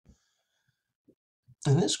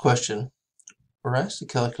In this question, we're asked to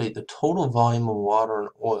calculate the total volume of water and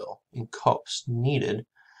oil in cups needed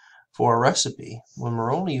for a recipe when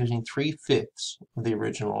we're only using 3/5 of the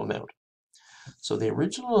original amount. So the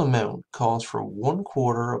original amount calls for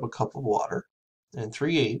 1/4 of a cup of water and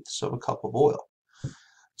 3/8 of a cup of oil.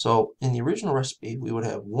 So in the original recipe, we would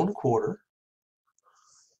have 1/4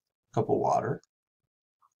 cup of water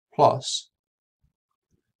plus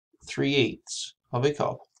 3/8 of a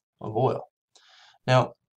cup of oil.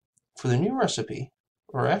 Now, for the new recipe,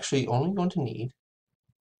 we're actually only going to need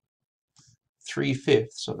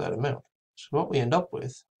 3/5 of that amount. So what we end up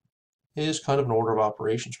with is kind of an order of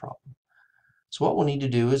operations problem. So what we'll need to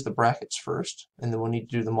do is the brackets first, and then we'll need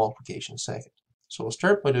to do the multiplication second. So we'll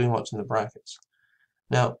start by doing what's in the brackets.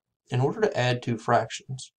 Now, in order to add two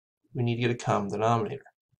fractions, we need to get a common denominator.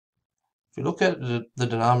 If we look at the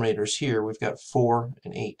denominators here, we've got 4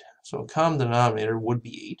 and 8. So a common denominator would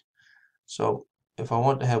be 8. So if I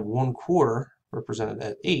want to have 1/4 represented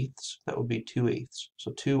as eighths, that would be 2/8.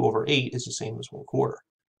 So 2 over 8 is the same as 1/4.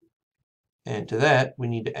 And to that, we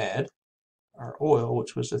need to add our oil,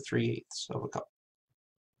 which was the 3/8 of a cup.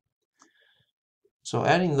 So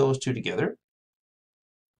adding those two together,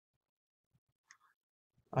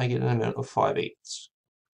 I get an amount of 5/8.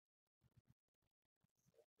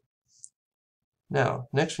 Now,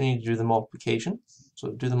 next we need to do the multiplication. So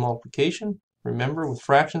to do the multiplication, remember with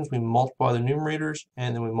fractions we multiply the numerators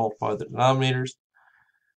and then we multiply the denominators.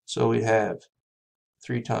 So we have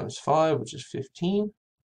 3 times 5, which is 15,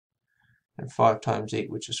 and 5 times 8,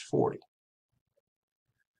 which is 40.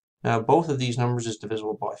 Now both of these numbers is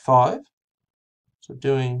divisible by 5. So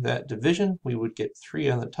doing that division, we would get 3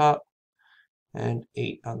 on the top and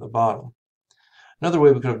 8 on the bottom. Another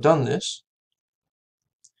way we could have done this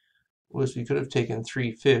was we could have taken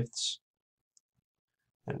 3/5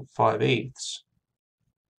 and 5/8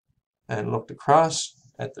 and looked across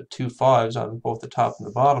at the two 5s on both the top and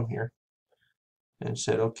the bottom here and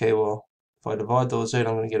said, okay, well, if I divide those out,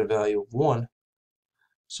 I'm going to get a value of 1.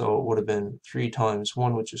 So it would have been 3 times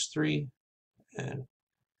 1, which is 3, and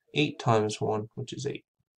 8 times 1, which is 8.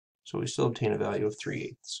 So we still obtain a value of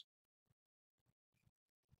 3/8.